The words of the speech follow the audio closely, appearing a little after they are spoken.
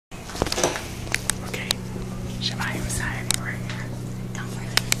Shemai Hussaini right here. Don't worry.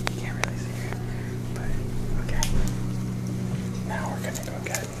 You can't really see her. But, okay. Now we're gonna go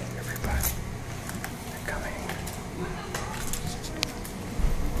get everybody. They're coming.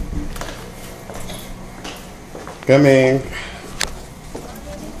 Coming.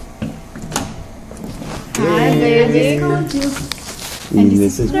 Hi, baby. And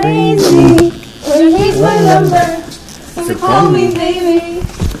this is Crazy. Here's my number. So call me, baby.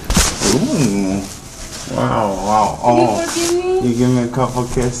 Ooh. Wow, wow. Oh, you give me a couple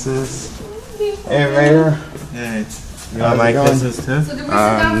kisses. Hey, Raider. Yeah, you want my kisses too? So do we sit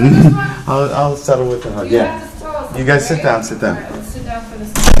down for this one? I'll settle with the hug. You Yeah. have to tell us, You guys sit right? down, sit down. Alright, let's sit down for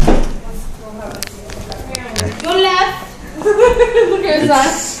this one. Go left. Look at her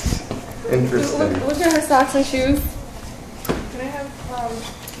socks. Interesting. Look at her socks and shoes. Can I have,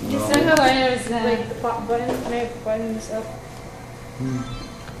 you said how I was like the button, can I button this up?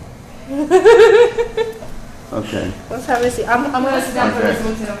 Okay. Let's have a seat. I'm gonna sit down for Okay. this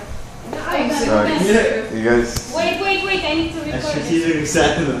one too. Sorry. You guys. Wait, I need to record this. Strategic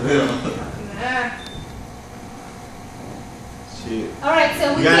sat in the middle. Nah. Shoot. Alright, so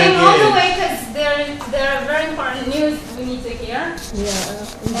we You gotta came all the get- way because there are very important news we need to hear. And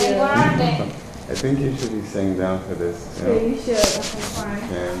what are they? I think you should be sitting down for this. You know? You should. Okay, fine.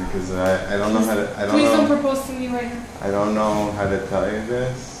 Yeah, because I don't know how to. Please don't propose to me right now. I don't know how to tell you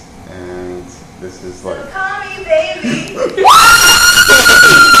this, and this is like. Call me, baby.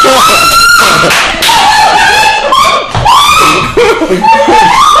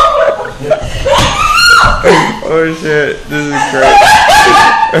 Oh shit! This is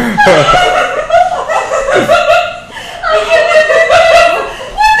great.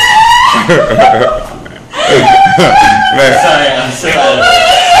 Man. Sorry, I'm so out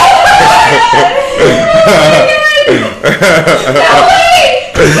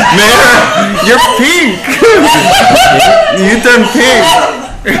Man, you're pink. You turned pink.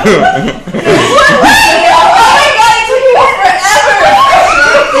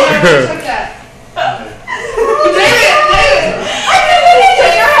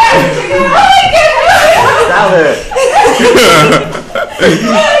 Stop it.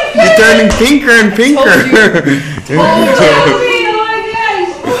 You're turning pinker and pinker.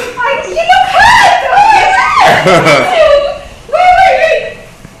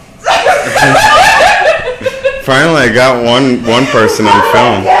 Finally, I got one person on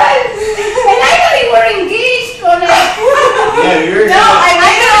film.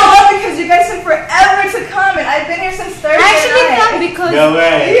 Because No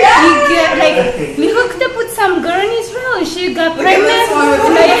way. we hooked up with some girl in Israel and she got pregnant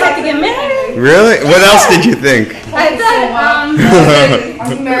and I had to get married. Really? What else did you think? I thought,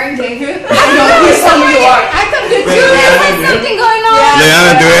 Are you marrying David? I know who some of you are. I thought the two had something going on.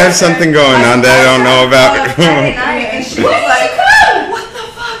 Leanna, do we have something going on that I don't know about? Friday night, and she was like, what the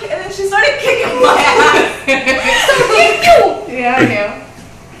fuck? And then she started kicking my ass. Yeah, I knew.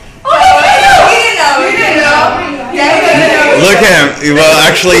 We didn't know. Yeah, we didn't know. Look at him. Well,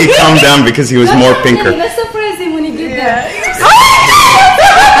 actually, he calmed down because he was more pinker. Let's surprise him when he gets there.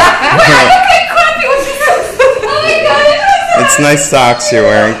 It's nice socks you're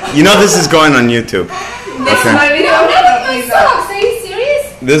wearing. You know this is going on YouTube. Okay. My socks. Are you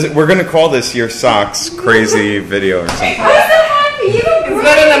serious? We're gonna call this your socks crazy video or something. I'm so happy. You look It's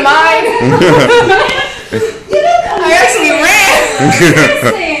better than mine. I actually ran. Oh shit.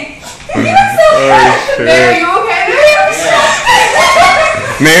 There you okay?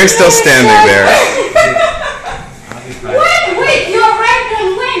 Mayor's still standing there. When? Wait, you arrived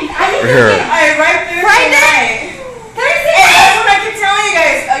on when? I didn't Here. get I arrived there tonight. Thursday. Hey, that's what I can tell you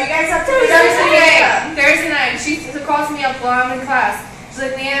guys. Oh, you guys have to Thursday night, she calls me up while I'm in class. She's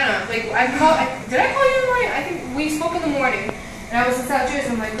like, Leanna, like, did I call you in the morning? I think we spoke in the morning. And I was in South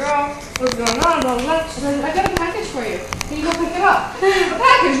Jersey. I'm like, girl, what's going on? Blah, blah, blah. She's like, I got a package for you. Can you go pick it up? A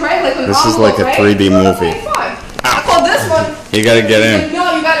package, right? Like an This is envelope, like a right? 3D movie. Okay, fine. I called this one. You gotta get She's in. like,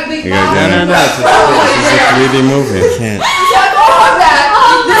 no, you got a big You gotta box. get in. No, This is a 3D movie. Can't. She's like, oh, that.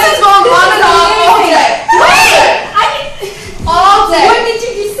 This is going on and on all day. All day. What did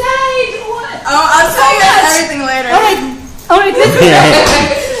you decide? What? I'll tell you guys everything later. Alright, let's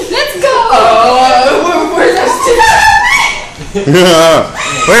go. Where's that shit? Wait.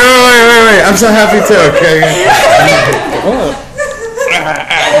 I'm so happy too.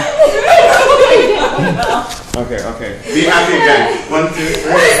 Okay. Okay. Be happy again. 1, 2, 3.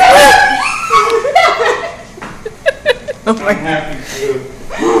 I'm happy too.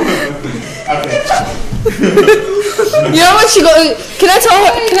 You know what she go? Can I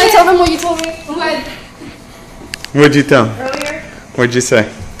tell them what you told me? What? What'd you tell? Earlier? What'd you say?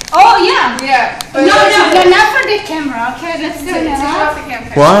 Oh, yeah. Yeah. No, not for the camera. Okay, let's do it Take it now. off the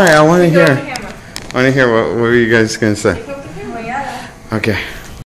camera. Why? I want to Take it off hear. the camera. I want to hear what were you guys gonna say? Take off the camera. Okay.